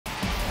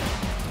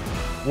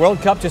World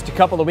Cup just a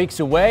couple of weeks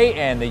away,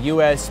 and the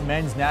U.S.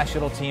 men's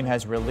national team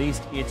has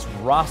released its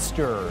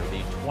roster.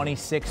 The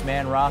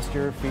 26-man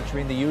roster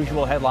featuring the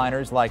usual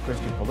headliners like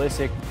Christian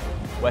Pulisic,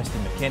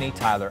 Weston McKennie,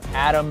 Tyler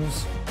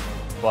Adams.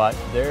 But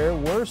there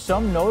were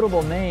some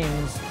notable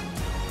names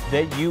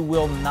that you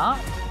will not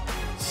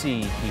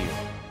see here.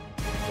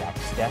 Zach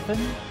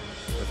Steffen,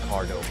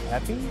 Ricardo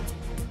Pepi.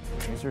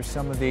 These are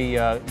some of the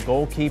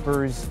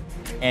goalkeepers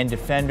and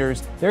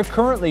defenders. They're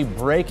currently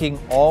breaking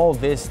all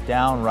this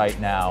down right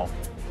now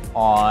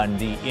on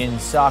the In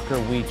Soccer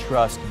We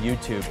Trust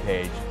YouTube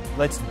page.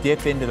 Let's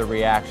dip into the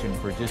reaction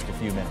for just a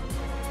few minutes.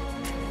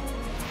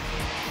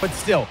 But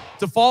still,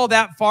 to fall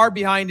that far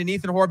behind an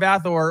Ethan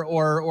Horvath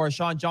or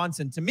Sean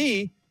Johnson, to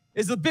me,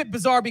 is a bit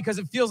bizarre because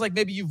it feels like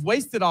maybe you've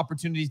wasted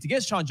opportunities to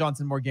get Sean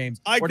Johnson more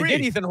games or to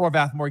get Ethan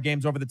Horvath more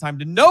games over the time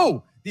to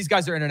know these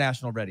guys are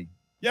international ready.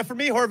 Yeah, for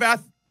me,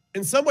 Horvath,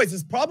 in some ways,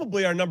 is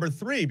probably our number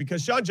 3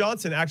 because Sean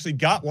Johnson actually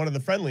got one of the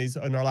friendlies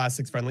in our last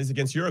 6 friendlies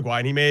against Uruguay,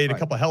 and he made a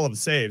couple hell of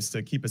saves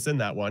to keep us in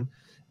that one.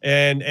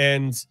 And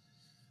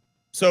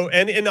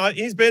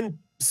he's been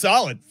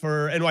solid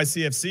for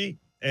NYCFC,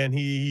 and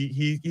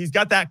he's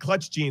got that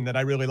clutch gene that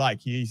I really like.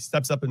 He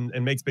steps up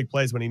and makes big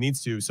plays when he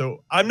needs to.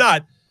 So I'm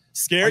not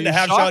scared to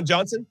have Sean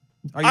Johnson.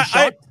 Are you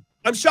shocked?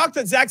 I'm shocked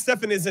that Zach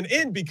Steffen isn't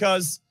in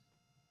because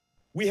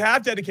we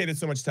have dedicated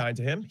so much time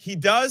to him. He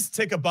does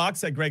tick a box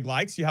that Greg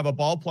likes. You have a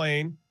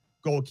ball-playing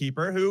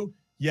goalkeeper who,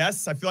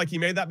 yes, I feel like he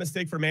made that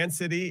mistake for Man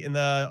City in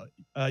the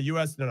I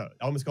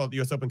almost call it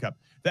the US Open Cup.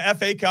 The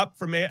FA Cup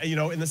for in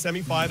the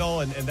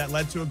semifinal, and that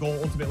led to a goal,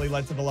 ultimately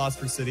led to the loss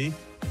for City.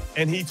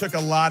 And he took a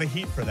lot of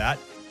heat for that.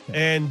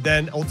 And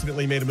then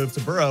ultimately made a move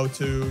to Borough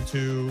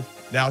to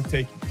now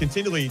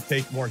continually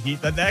take more heat.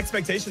 The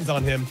expectations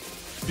on him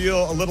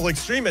feel a little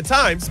extreme at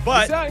times,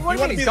 but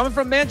he's coming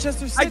from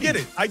Manchester City.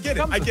 I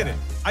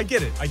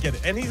get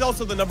it. And he's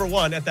also the number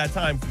 1 at that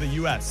time for the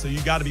U.S., so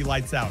you got to be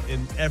lights out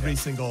in every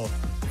single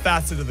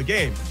facet of the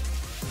game.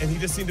 And he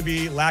just seemed to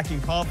be lacking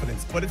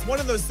confidence. But it's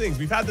one of those things.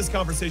 We've had this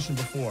conversation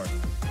before.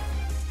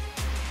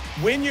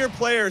 When your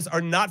players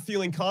are not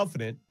feeling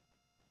confident,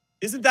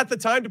 isn't that the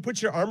time to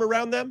put your arm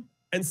around them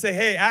and say,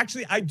 hey,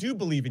 actually, I do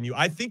believe in you.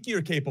 I think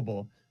you're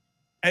capable.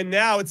 And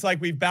now it's like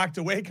we've backed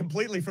away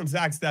completely from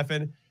Zach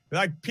Steffen. They're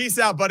like, peace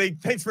out, buddy.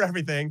 Thanks for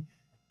everything.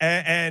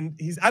 And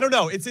he's, I don't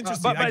know. It's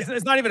interesting. But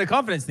it's not even a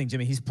confidence thing,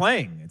 Jimmy. He's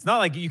playing. It's not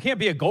like you can't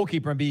be a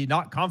goalkeeper and be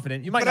not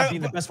confident. You might not be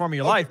in the best form of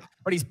your life,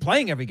 but he's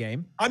playing every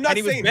game. I'm not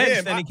saying he was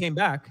benched, then he came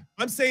back.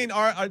 I'm saying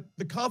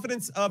the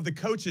confidence of the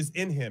coaches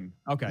in him.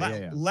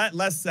 Okay,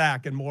 Less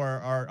Zach and more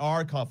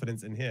our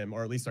confidence in him,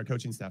 or at least our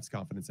coaching staff's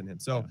confidence in him.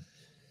 So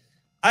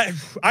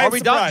are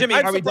we done, Jimmy?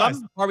 Are we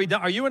done? Are we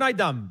done? Are you and I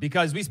dumb?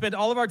 Because we spent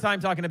all of our time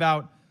talking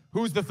about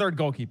who's the third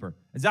goalkeeper.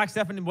 And Zach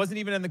Steffen wasn't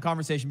even in the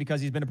conversation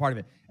because he's been a part of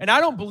it. And I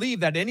don't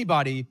believe that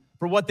anybody,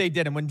 for what they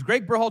did, and when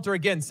Greg Berhalter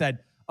again said,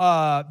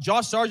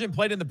 Josh Sargent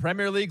played in the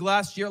Premier League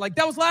last year, like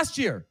that was last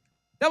year.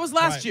 That was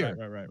last year.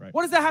 Right.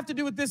 What does that have to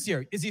do with this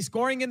year? Is he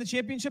scoring in the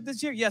championship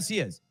this year? Yes, he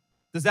is.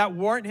 Does that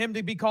warrant him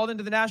to be called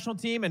into the national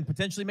team and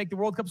potentially make the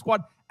World Cup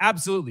squad?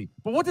 Absolutely.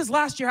 But what does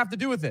last year have to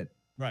do with it?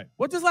 Right.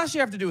 What does last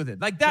year have to do with it?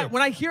 Like that,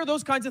 when I hear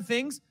those kinds of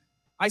things,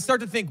 I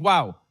start to think,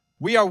 wow,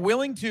 we are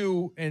willing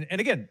to, and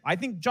again, I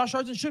think Josh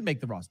Sargent should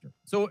make the roster.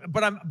 So,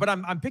 but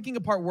I'm picking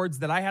apart words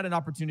that I had an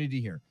opportunity to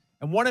hear.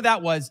 And one of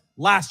that was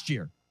last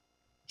year.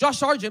 Josh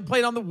Sargent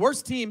played on the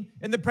worst team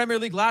in the Premier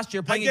League last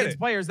year, playing against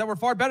players that were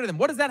far better than him.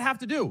 What does that have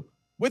to do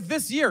with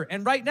this year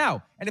and right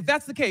now? And if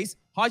that's the case,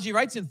 Haji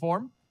Wright's in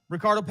form,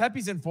 Ricardo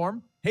Pepi's in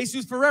form,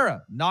 Jesus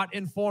Ferreira not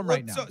in form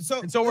right now.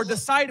 So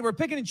we're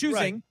picking and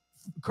choosing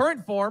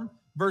current form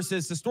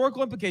versus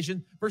historical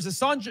implication versus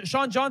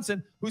Sean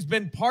Johnson, who's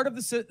been part of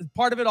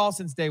it all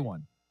since day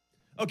one.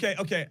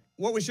 Okay.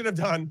 What we should have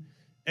done,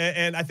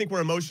 and I think we're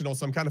emotional,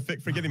 so I'm kind of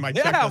forgetting my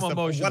checklist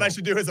of what I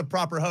should do as a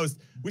proper host.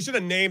 We should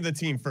have named the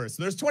team first.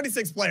 So there's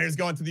 26 players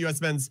going to the U.S.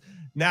 men's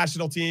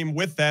national team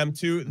with them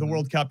to the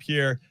World Cup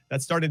here.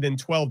 That started in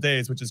 12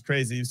 days, which is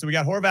crazy. So we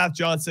got Horvath,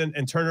 Johnson,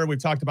 and Turner.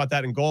 We've talked about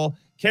that in goal.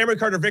 Cameron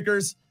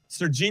Carter-Vickers,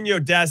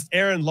 Serginho Dest,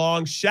 Aaron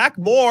Long, Shaq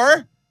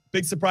Moore.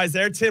 Big surprise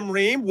there. Tim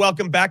Ream,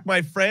 welcome back,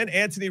 my friend.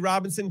 Anthony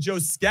Robinson, Joe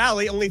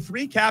Scally, only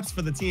 3 caps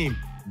for the team.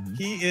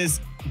 He is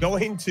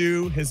going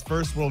to his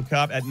first World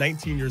Cup at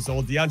 19 years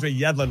old. DeAndre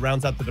Yedlin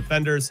rounds out the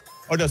defenders.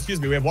 Oh, no, excuse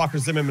me. We have Walker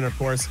Zimmerman, of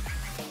course,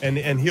 and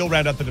he'll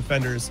round out the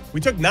defenders.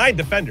 We took 9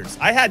 defenders.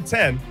 I had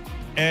 10,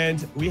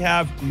 and we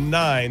have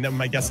 9. That were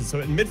my guesses. So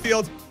in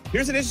midfield,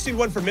 here's an interesting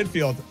one for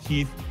midfield,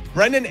 Heath.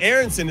 Brendan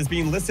Aronson is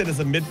being listed as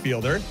a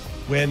midfielder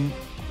when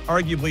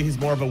arguably he's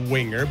more of a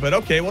winger, but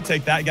okay, we'll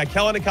take that. You got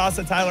Kellen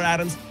Acosta, Tyler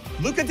Adams,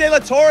 Luca De La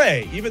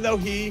Torre, even though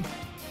he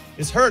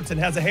is hurt and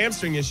has a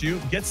hamstring issue,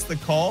 gets the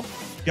call.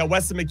 You got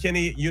Weston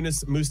McKennie,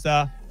 Yunus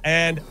Musta,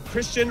 and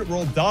Christian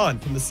Roldan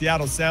from the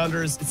Seattle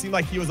Sounders. It seemed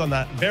like he was on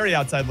the very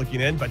outside looking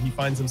in, but he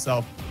finds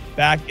himself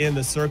back in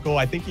the circle.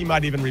 I think he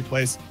might even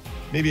replace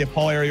maybe a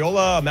Paul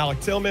Areola, a Malik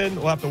Tillman.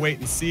 We'll have to wait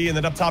and see. And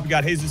then up top, we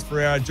got Jesus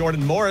Ferreira,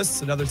 Jordan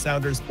Morris, another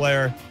Sounders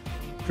player,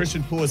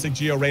 Christian Pulisic,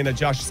 Gio Reyna,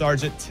 Josh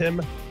Sargent,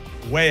 Tim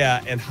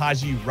Weah, and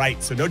Haji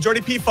Wright. So no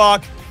Jordy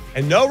Pefok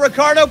and no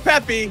Ricardo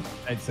Pepi.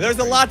 There's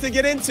a lot to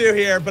get into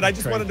here, but I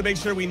just wanted to make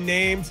sure we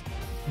named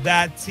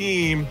that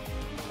team.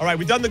 All right,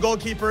 we've done the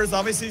goalkeepers.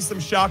 Obviously, some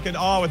shock and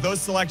awe with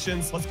those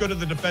selections. Let's go to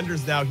the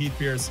defenders now, Heath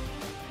Pierce.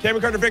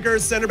 Cameron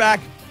Carter-Vickers, center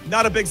back,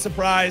 not a big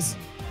surprise.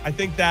 I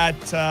think that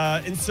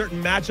in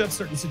certain matchups,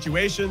 certain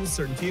situations,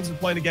 certain teams we're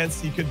playing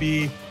against, he could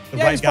be the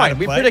right guy to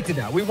play. We predicted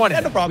that. We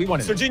wanted no problem.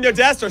 Serginho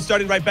Dest, our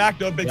starting right back,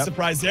 no big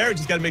surprise there. We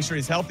just got to make sure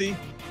he's healthy.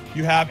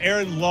 You have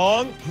Aaron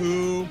Long,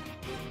 who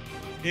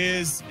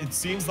is, it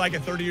seems like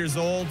at 30 years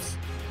old,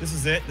 this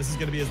is it. This is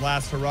going to be his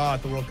last hurrah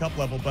at the World Cup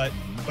level, but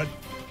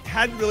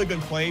hadn't really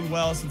been playing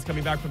well since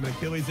coming back from an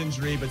Achilles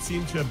injury, but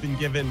seemed to have been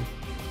given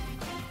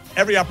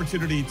every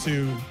opportunity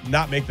to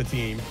not make the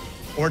team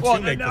or to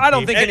make the team. I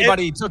don't think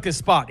anybody took his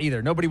spot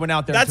either. Nobody went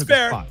out there and took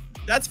his spot.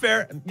 That's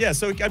fair. Yeah,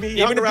 so, I mean,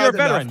 even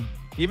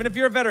if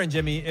you're a veteran,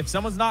 Jimmy, if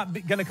someone's not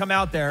going to come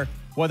out there,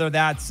 whether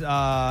that's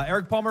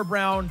Eric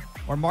Palmer-Brown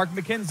or Mark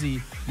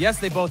McKenzie, yes,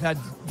 they both had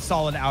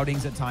solid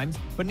outings at times,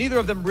 but neither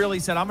of them really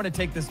said, I'm going to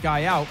take this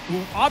guy out,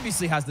 who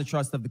obviously has the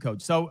trust of the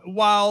coach. So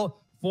while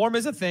form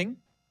is a thing,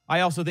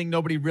 I also think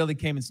nobody really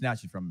came and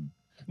snatched it from him.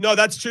 No,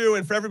 that's true.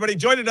 And for everybody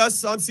joining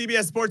us on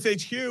CBS Sports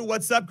HQ,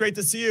 what's up? Great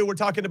to see you. We're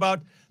talking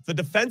about the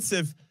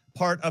defensive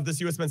part of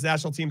this U.S. men's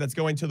national team that's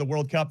going to the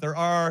World Cup. There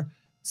are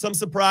some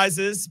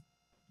surprises,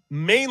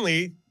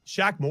 mainly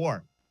Shaq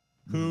Moore,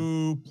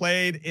 who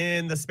played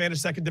in the Spanish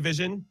second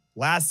division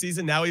last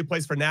season. Now he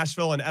plays for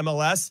Nashville and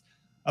MLS.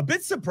 A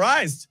bit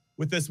surprised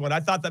with this one.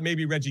 I thought that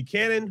maybe Reggie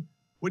Cannon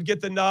would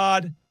get the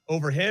nod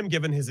over him,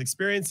 given his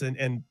experience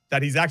and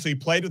that he's actually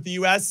played with the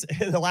U.S.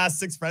 in the last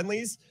 6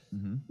 friendlies.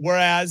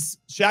 Whereas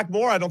Shaq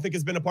Moore, I don't think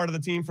has been a part of the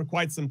team for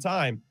quite some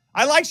time.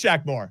 I like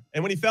Shaq Moore.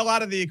 And when he fell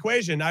out of the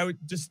equation, I would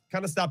just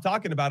kind of stop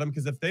talking about him,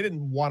 because if they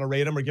didn't want to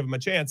rate him or give him a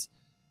chance,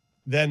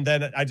 then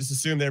I just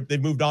assume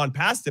they've moved on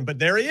past him. But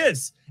there he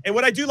is. And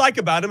what I do like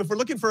about him, if we're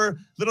looking for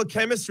little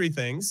chemistry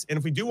things, and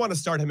if we do want to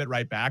start him at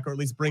right back, or at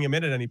least bring him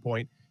in at any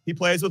point, he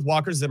plays with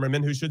Walker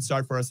Zimmerman, who should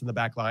start for us in the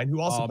back line,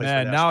 who also plays for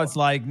Nashville. Now it's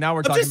like, now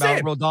we're talking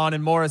about Rodon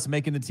and Morris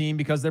making the team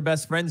because they're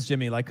best friends,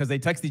 Jimmy, like, because they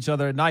text each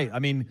other at night. I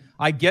mean,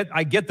 I get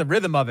the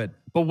rhythm of it,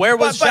 but where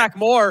was Shaq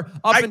Moore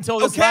until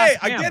this last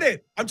camp? I get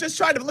it. I'm just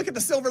trying to look at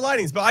the silver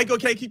linings, but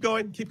keep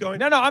going.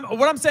 No,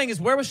 what I'm saying is,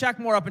 where was Shaq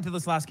Moore up until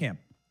this last camp,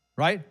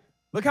 right?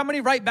 Look how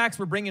many right backs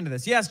we're bringing to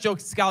this. Yes, Joe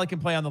Scally can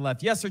play on the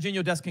left. Yes,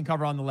 Serginho Dest can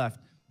cover on the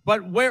left.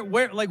 But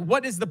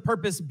what is the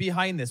purpose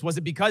behind this? Was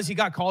it because he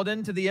got called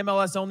into the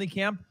MLS only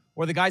camp,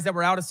 or the guys that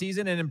were out of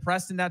season and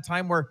impressed in that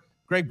time where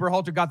Greg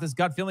Berhalter got this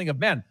gut feeling of,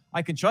 man,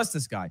 I can trust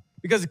this guy?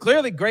 Because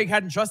clearly Greg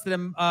hadn't trusted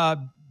him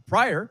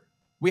prior.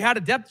 We had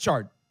a depth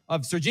chart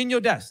of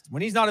Serginho Dest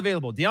when he's not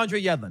available,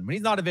 DeAndre Yedlin when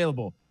he's not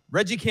available,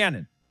 Reggie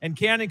Cannon. And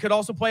Cannon could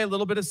also play a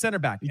little bit of center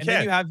back.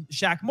 Then you have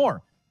Shaq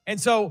Moore. And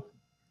so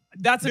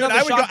that's another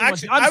I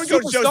would go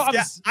to Joe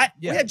Scally.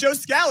 We had Joe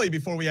Scally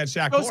before we had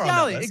Shaq Moore. Joe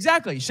Scally,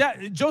 exactly.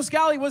 Joe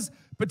Scally was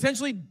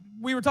potentially,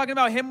 we were talking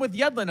about him with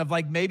Yedlin of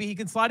like, maybe he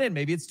can slide in.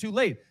 Maybe it's too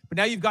late. But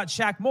now you've got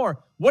Shaq Moore.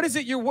 What is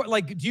it you're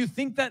like? Do you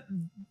think that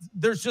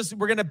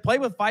we're going to play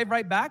with 5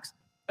 right backs?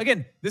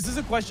 Again, this is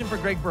a question for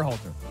Greg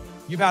Berhalter.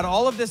 You've had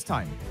all of this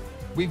time.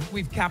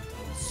 We've capped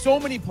so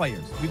many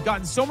players. We've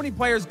gotten so many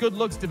players good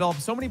looks,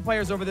 developed so many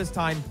players over this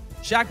time.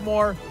 Shaq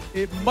Moore,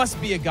 it must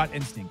be a gut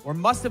instinct, or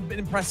must have been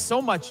impressed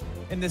so much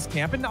in this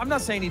camp. And I'm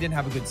not saying he didn't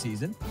have a good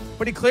season,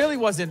 but he clearly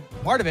wasn't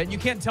part of it. You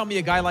can't tell me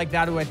a guy like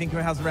that, who I think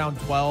has around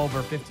 12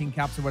 or 15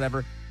 caps or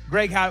whatever,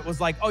 Greg was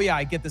like, oh yeah,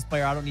 I get this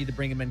player. I don't need to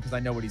bring him in because I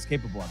know what he's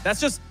capable of.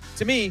 That's just,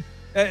 to me,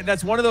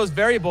 that's one of those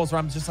variables where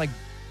I'm just like,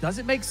 does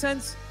it make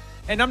sense?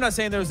 And I'm not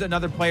saying there's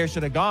another player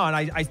should have gone.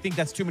 I think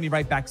that's too many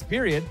right backs,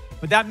 period.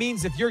 But that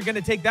means if you're going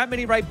to take that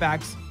many right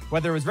backs,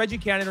 whether it was Reggie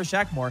Cannon or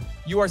Shaq Moore,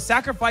 you are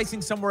sacrificing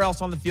somewhere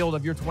else on the field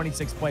of your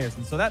 26 players.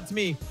 And so that, to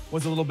me,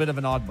 was a little bit of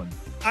an odd one.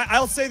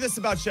 I'll say this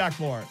about Shaq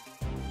Moore.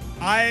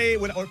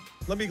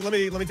 Let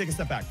me take a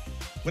step back.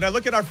 When I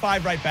look at our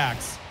 5 right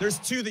backs, there's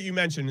 2 that you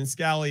mentioned in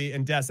Scally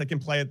and Dest that can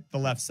play at the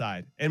left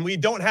side. And we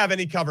don't have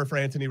any cover for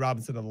Anthony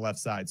Robinson on the left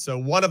side. So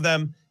one of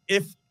them,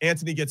 if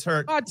Anthony gets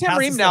hurt. Tim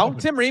Ream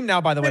now,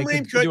 by the way,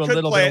 could do a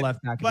little bit of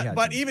left back.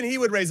 But even he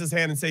would raise his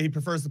hand and say he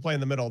prefers to play in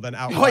the middle than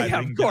out wide.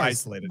 Of course.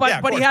 Isolated.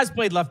 But he has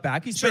played left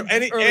back. He's spent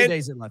early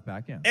days at left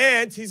back,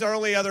 And he's our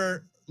only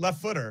other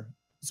left footer.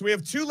 So we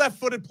have 2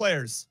 left-footed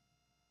players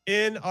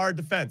in our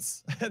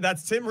defense.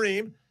 That's Tim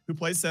Ream, who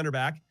plays center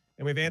back,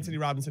 and we have Anthony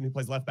Robinson, who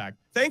plays left back.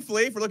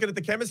 Thankfully, if we're looking at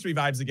the chemistry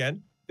vibes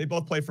again, they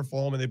both play for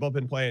Fulham, and they've both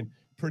been playing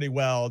pretty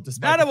well.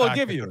 Despite that I will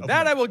give you.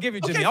 That I will give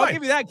you, Jimmy. Okay, I'll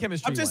give you that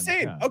chemistry. I'm just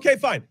saying. Yeah. Okay,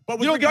 fine. But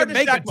with you don't get to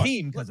make Shaq a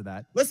team because of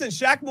that. Listen,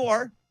 Shaq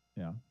Moore.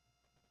 Yeah.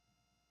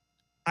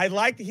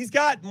 He's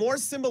got more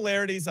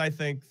similarities, I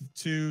think,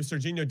 to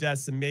Serginho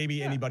Dest than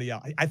maybe anybody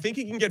else. I think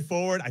he can get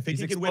forward. I think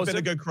he can whip in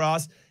a good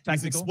cross. Technical.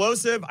 He's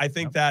explosive. I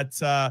think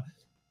that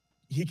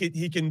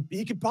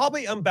he could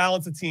probably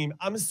unbalance a team.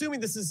 I'm assuming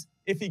this is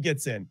if he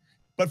gets in.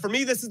 But for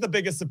me, this is the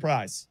biggest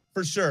surprise,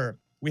 for sure.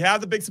 We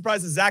have the big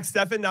surprise of Zach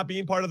Steffen not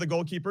being part of the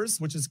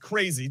goalkeepers, which is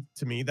crazy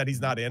to me that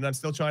he's not in. I'm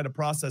still trying to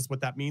process what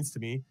that means to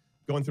me.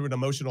 going through an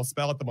emotional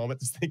spell at the moment,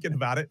 just thinking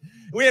about it.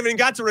 We haven't even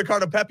got to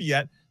Ricardo Pepi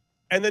yet.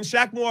 And then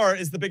Shaq Moore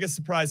is the biggest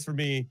surprise for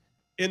me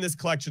in this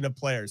collection of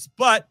players.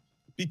 But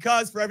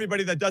because for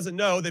everybody that doesn't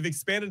know, they've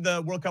expanded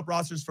the World Cup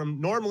rosters from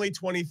normally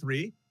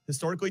 23,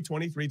 historically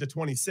 23 to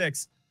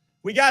 26.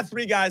 We got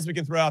 3 guys we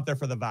can throw out there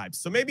for the vibes.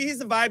 So maybe he's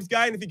the vibes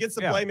guy, and if he gets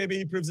to play, maybe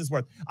he proves his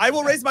worth. I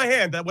will raise my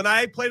hand that when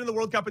I played in the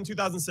World Cup in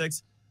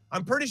 2006,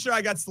 I'm pretty sure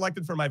I got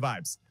selected for my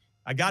vibes.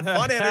 I got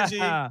fun energy.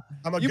 I'm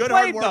a good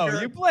hard worker. Though.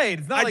 You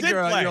played. It's not like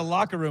you're a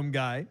locker room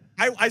guy.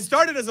 I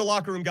started as a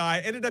locker room guy,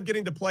 ended up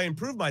getting to play and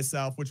prove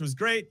myself, which was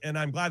great. And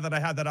I'm glad that I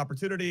had that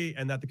opportunity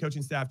and that the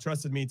coaching staff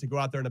trusted me to go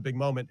out there in a big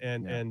moment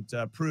and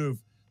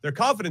prove their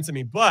confidence in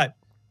me. But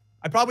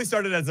I probably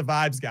started as a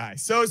vibes guy.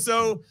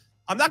 So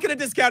I'm not going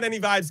to discount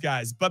any vibes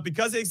guys, but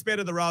because they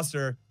expanded the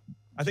roster,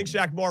 I think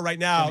Shaq Moore right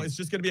now is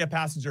just going to be a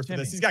passenger for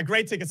this. He's got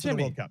great tickets to the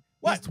World Cup.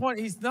 What?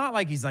 He's not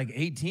like he's like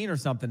 18 or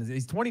something.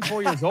 He's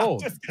 24 years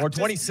old or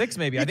 26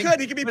 maybe. He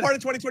could be part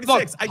of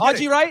 2026. Look,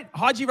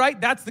 Haji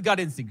Wright, that's the gut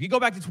instinct. You go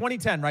back to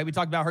 2010, right? We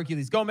talked about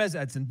Hercules Gomez,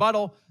 Edson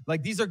Buttle.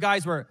 Like these are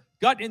guys where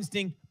gut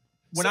instinct.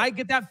 When I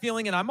get that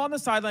feeling and I'm on the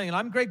sideline and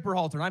I'm Greg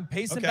Berhalter and I'm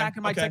pacing back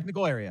in my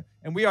technical area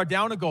and we are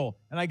down a goal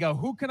and I go,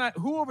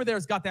 who over there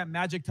has got that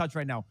magic touch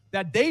right now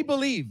that they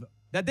believe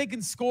that they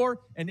can score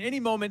in any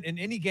moment in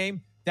any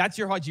game? That's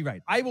your Haji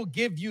Wright. I will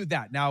give you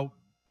that. Now,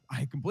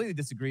 I completely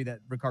disagree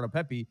that Ricardo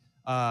Pepi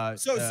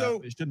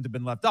shouldn't have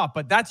been left off,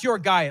 but that's your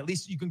guy. At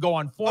least you can go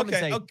on form and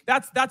say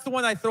that's the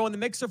one I throw in the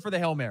mixer for the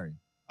Hail Mary.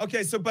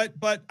 Okay, so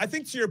but I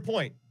think to your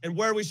point and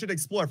where we should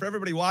explore for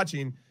everybody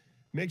watching,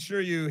 make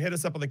sure you hit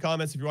us up in the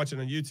comments if you're watching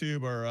on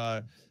YouTube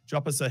or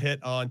drop us a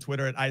hit on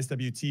Twitter at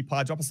ISWT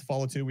Pod. Drop us a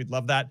follow too. We'd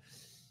love that.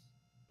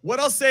 What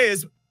I'll say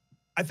is,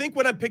 I think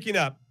what I'm picking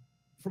up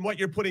from what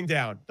you're putting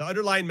down, the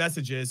underlying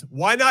message is,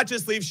 why not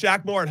just leave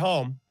Shaq Moore at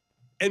home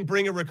and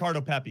bring a Ricardo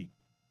Pepi,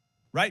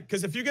 right?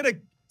 Because if you're going to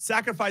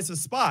sacrifice a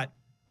spot,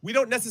 we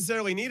don't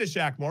necessarily need a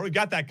Shaq Moore. We've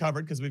got that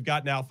covered because we've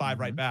got now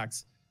 5 right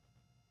backs.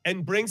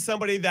 And bring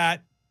somebody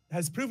that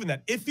has proven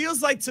that. It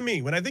feels like to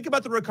me, when I think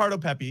about the Ricardo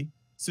Pepi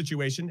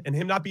situation and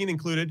him not being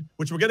included,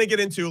 which we're going to get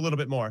into a little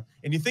bit more,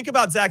 and you think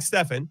about Zach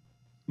Steffen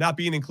not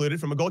being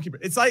included from a goalkeeper,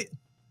 it's like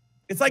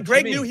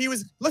Greg knew he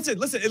was. Listen.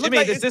 It looked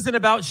like this isn't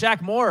about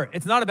Shaq Moore.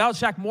 It's not about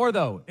Shaq Moore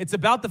though. It's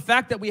about the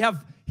fact that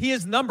he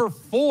is number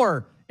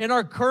 4 in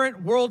our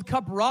current World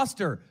Cup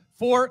roster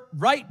for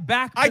right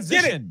back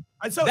position.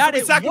 I get it. So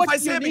we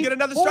sacrifice him and get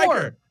another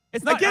striker.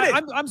 It's not. I get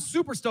it. I'm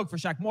super stoked for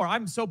Shaq Moore.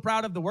 I'm so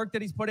proud of the work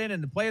that he's put in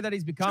and the player that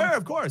he's become. Sure,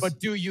 of course. But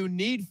do you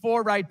need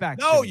 4 right backs?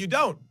 No, you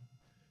don't.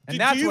 And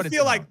that's do you what it's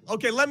feel about. like?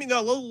 Okay, let me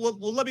know.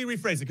 Let me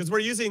rephrase it because we're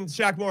using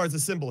Shaq Moore as a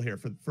symbol here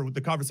for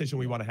the conversation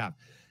we want to have.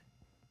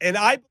 And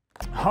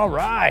all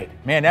right,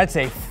 man, that's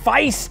a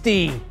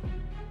feisty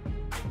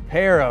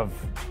pair of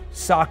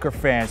soccer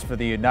fans for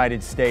the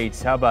United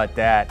States. How about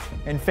that?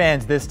 And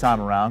fans this time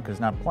around, because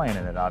not playing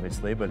in it,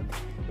 obviously, but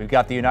we've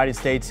got the United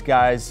States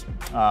guys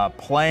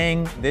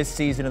playing this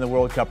season in the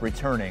World Cup,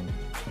 returning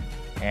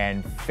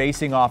and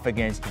facing off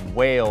against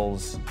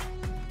Wales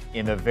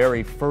in the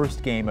very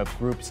first game of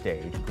group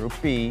stage. Group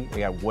B, we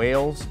got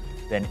Wales,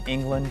 then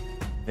England,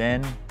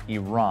 then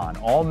Iran.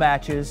 All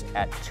matches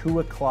at 2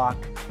 o'clock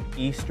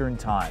Eastern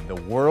time. The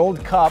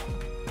World Cup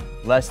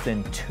less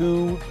than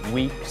 2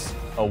 weeks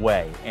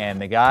away. And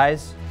the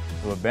guys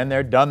who have been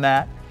there, done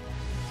that,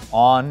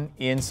 on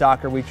In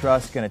Soccer We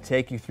Trust, going to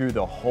take you through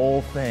the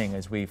whole thing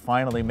as we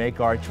finally make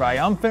our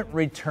triumphant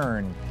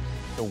return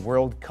to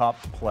World Cup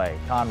play.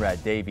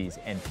 Conrad, Davies,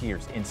 and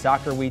Pierce. In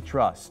Soccer We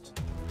Trust.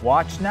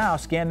 Watch now.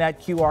 Scan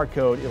that QR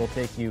code. It'll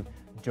take you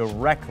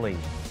directly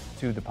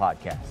to the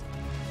podcast.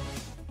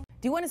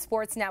 Do you want a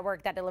sports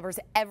network that delivers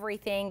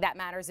everything that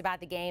matters about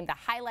the game? The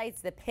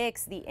highlights, the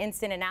picks, the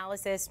instant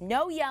analysis,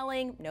 no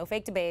yelling, no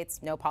fake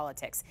debates, no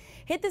politics.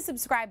 Hit the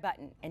subscribe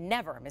button and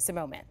never miss a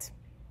moment.